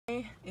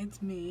Hey,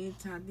 it's me,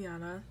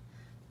 Tatiana,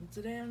 and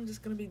today I'm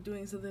just going to be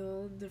doing something a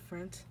little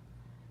different.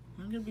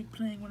 I'm going to be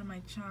playing one of my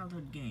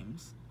childhood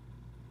games.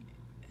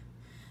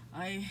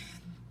 I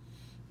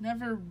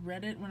never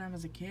read it when I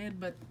was a kid,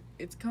 but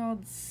it's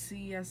called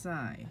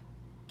C.S.I,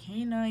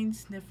 Canine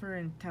Sniffer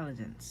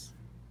Intelligence.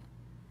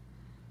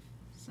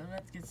 So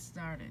let's get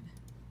started.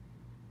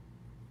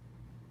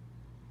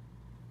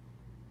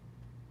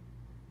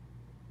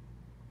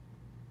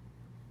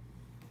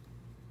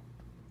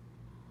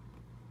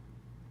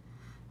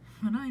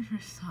 When I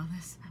first saw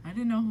this, I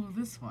didn't know who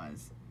this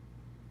was.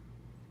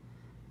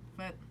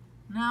 But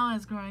now,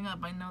 as growing up,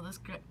 I know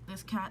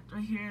this cat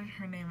right here,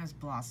 her name is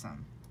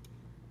Blossom.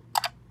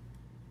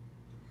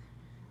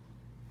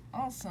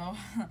 Also,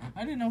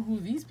 I didn't know who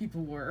these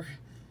people were.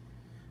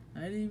 I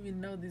didn't even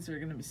know these were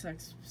going to be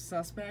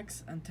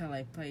suspects until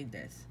I played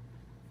this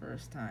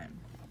first time.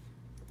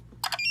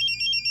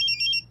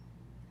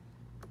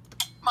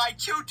 My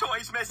chew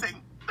toy's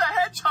missing! The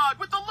hedgehog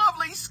with the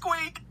lovely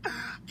squeak!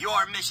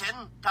 Your mission,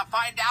 to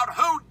find out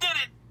who did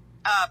it!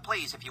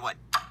 Please, if you would.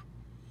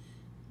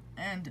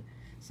 And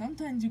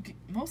sometimes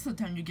most of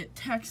the time you get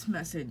text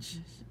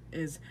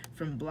messages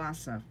from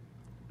Blossom.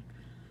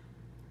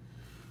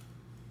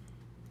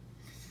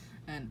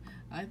 And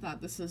I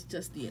thought this was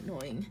just the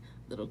annoying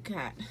little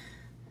cat.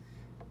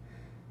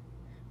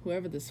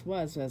 Whoever this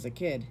was as a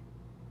kid.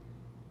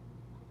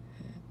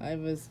 I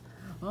was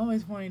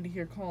always wanting to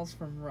hear calls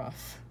from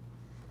Ruff.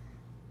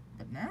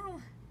 But now,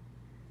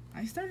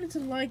 I started to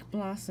like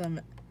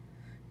Blossom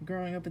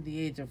growing up at the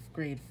age of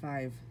grade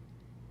 5.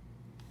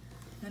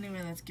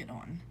 Anyway, let's get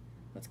on.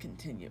 Let's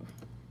continue.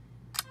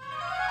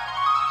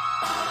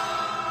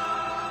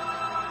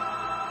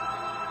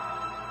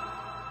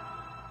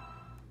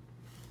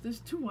 There's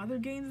 2 other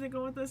games that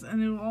go with this,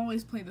 and it will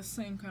always play the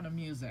same kind of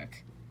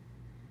music.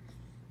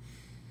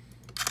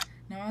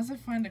 Now, as I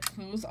find the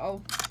clues,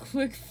 I'll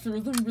click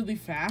through them really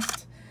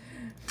fast.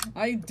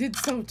 I did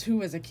so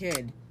too as a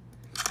kid.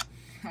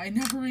 I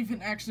never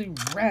even actually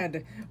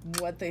read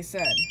what they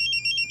said.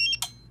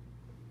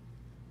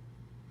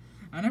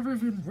 I never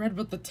even read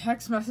what the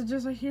text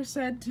messages I hear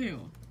said,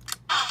 too.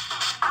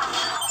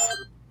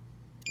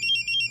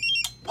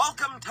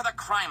 Welcome to the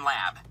crime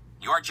lab.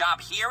 Your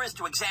job here is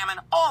to examine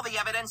all the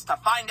evidence to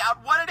find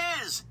out what it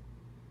is.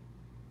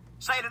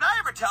 Say, did I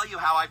ever tell you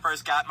how I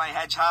first got my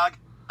hedgehog?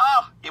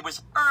 Oh, it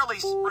was early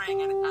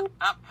spring and...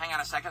 hang on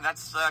a second,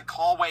 that's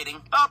call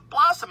waiting. Oh,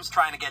 Blossom's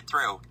trying to get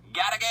through.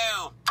 Gotta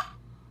go.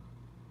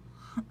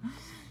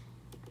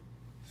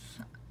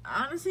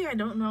 Honestly, I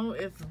don't know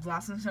if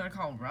Blossom's gonna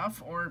call Ruff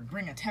or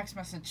bring a text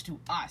message to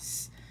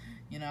us,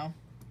 you know?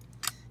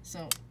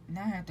 So,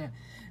 now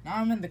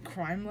I'm in the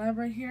crime lab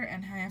right here,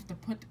 and I have to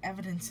put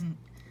evidence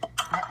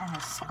right on a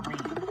screen.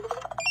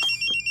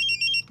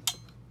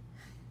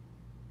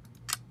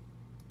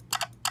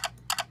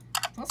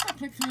 Plus, I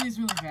click through these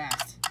really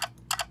fast.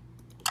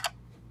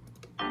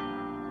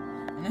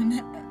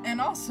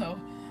 And also,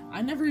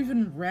 I never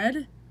even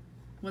read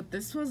what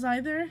this was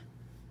either.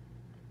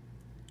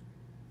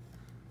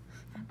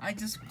 I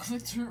just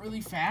clicked through it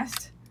really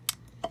fast.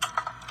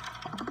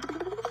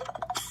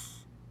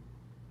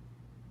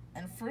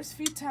 And the first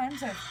time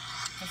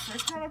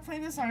I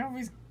played this, I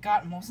always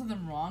got most of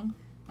them wrong.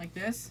 Like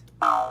this.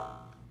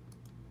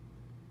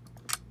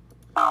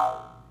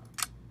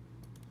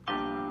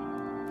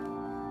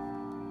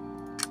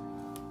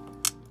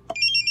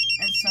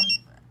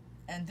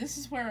 And this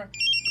is where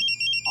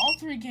all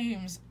 3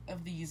 games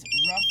of these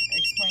Ruff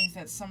explains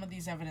that some of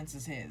these evidence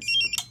is his.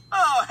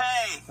 Oh,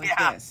 hey! Like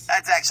yeah, this.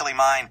 That's actually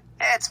mine.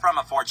 It's from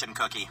a fortune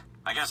cookie.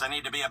 I guess I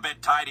need to be a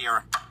bit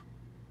tidier.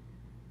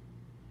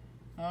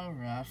 Oh,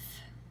 Ruff.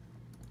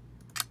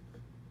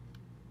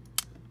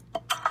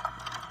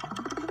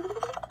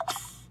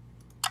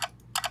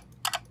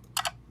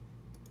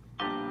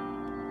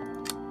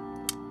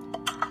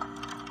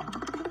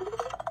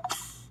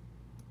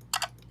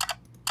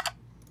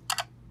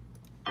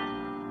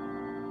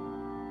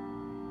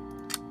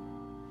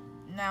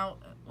 Now,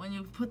 when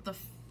you put the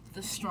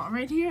straw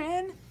right here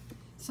in,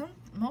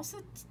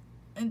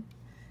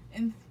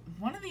 in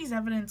one of these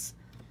evidence,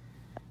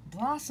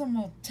 Blossom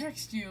will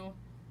text you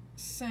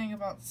saying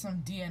about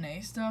some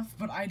DNA stuff,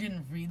 but I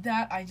didn't read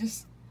that. I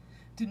just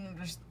didn't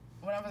understand.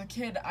 When I was a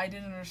kid, I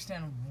didn't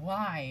understand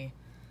why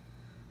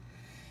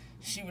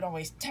she would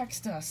always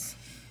text us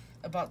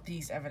about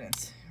these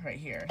evidence right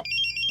here.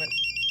 But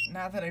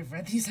now that I've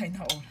read these, I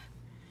know.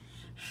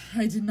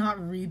 I did not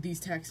read these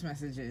text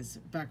messages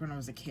back when I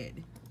was a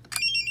kid.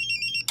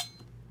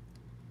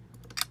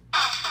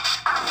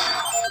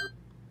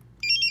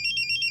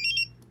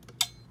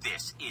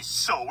 This is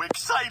so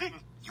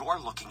exciting! You're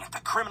looking at the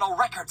criminal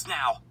records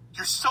now.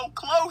 You're so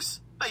close.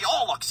 They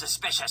all look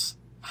suspicious.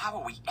 How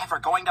are we ever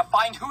going to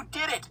find who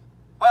did it?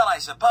 Well, I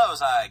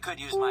suppose I could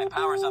use my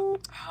powers of...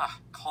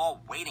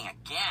 call waiting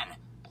again.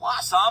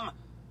 Blossom,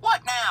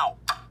 what now?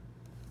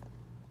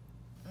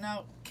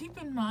 Now, keep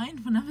in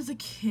mind, when I was a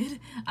kid,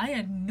 I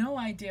had no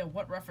idea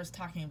what Ruff was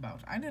talking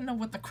about. I didn't know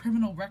what the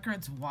criminal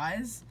records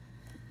was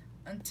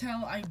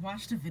until I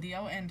watched a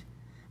video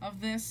of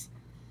this,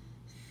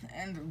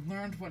 and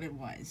learned what it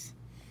was.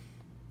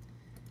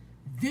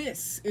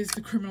 This is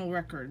the criminal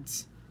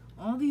records.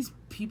 All these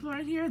people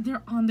right here,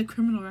 they're on the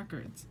criminal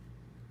records.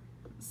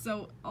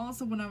 So,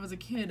 also when I was a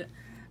kid,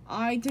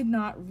 I did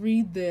not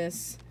read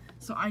this,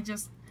 so I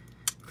just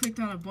clicked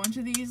on a bunch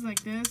of these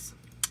like this,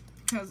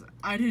 because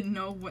I didn't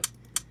know what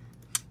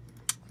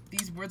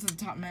these words at the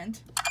top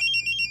meant.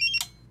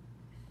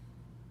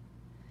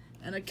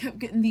 And I kept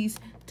getting these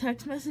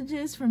text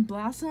messages from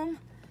Blossom,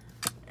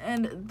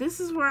 and this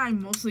is where I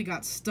mostly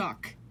got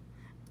stuck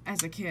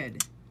as a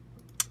kid.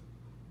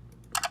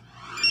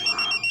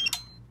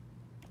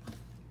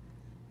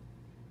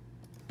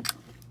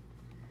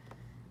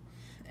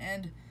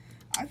 And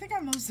I think I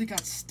mostly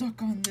got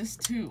stuck on this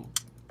too.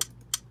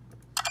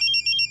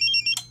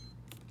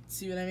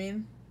 See what I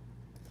mean?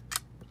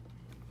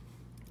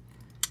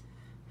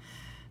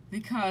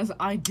 Because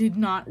I did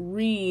not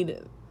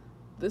read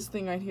this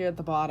thing right here at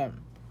the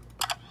bottom.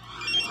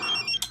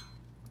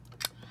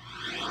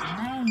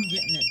 Now I'm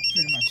getting it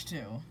pretty much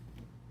too.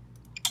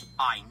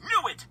 I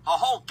knew it! A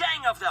whole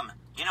gang of them!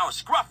 You know,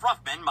 Scruff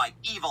Ruffman, my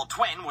evil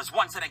twin, was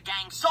once in a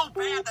gang so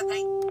bad that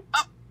they...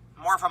 Oh,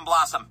 more from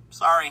Blossom.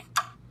 Sorry.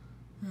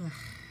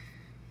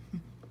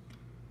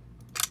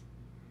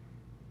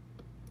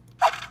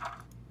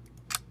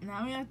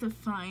 Now we have to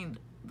find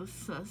the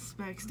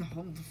suspects to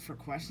hold for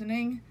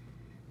questioning.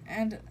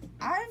 And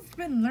I've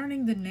been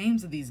learning the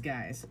names of these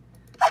guys.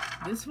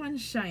 This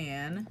one's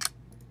Cheyenne.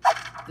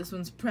 This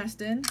one's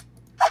Preston.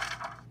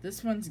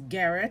 This one's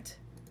Garrett.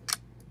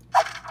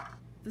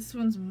 This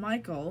one's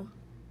Michael.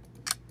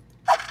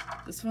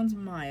 This one's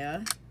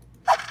Maya.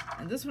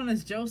 And this one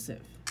is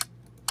Joseph.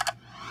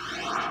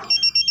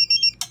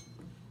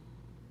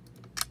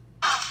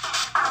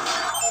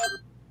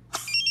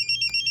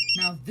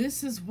 Now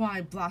this is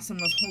why Blossom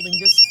was holding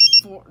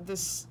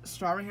this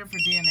straw right here for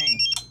DNA.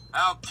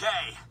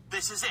 Okay,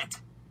 this is it.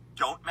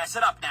 Don't mess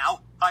it up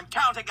now. I'm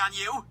counting on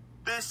you.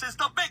 This is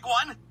the big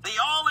one. The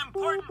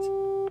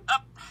all-important...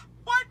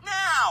 what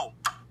now?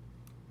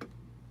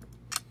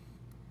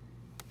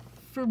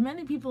 For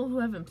many people who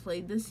haven't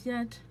played this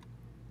yet,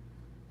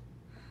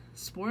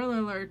 spoiler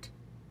alert,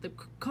 the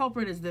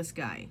culprit is this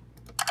guy.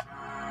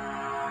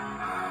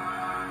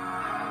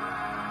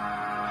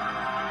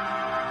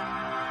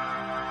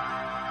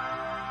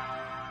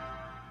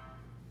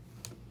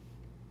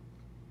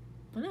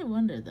 But I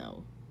wonder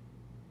though,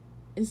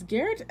 is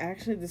Garrett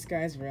actually this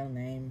guy's real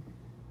name?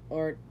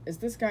 Or is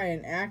this guy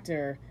an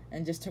actor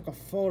and just took a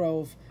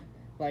photo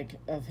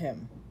of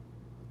him?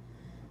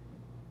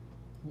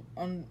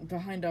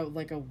 Behind a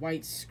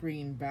white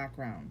screen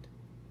background.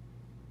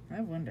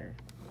 I wonder.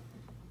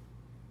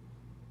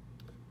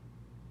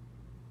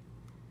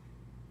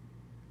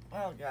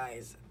 Well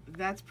guys,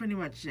 that's pretty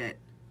much it.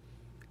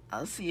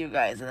 I'll see you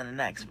guys in the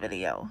next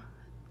video.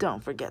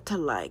 Don't forget to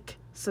like,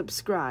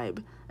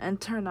 subscribe, and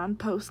turn on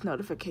post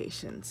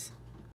notifications.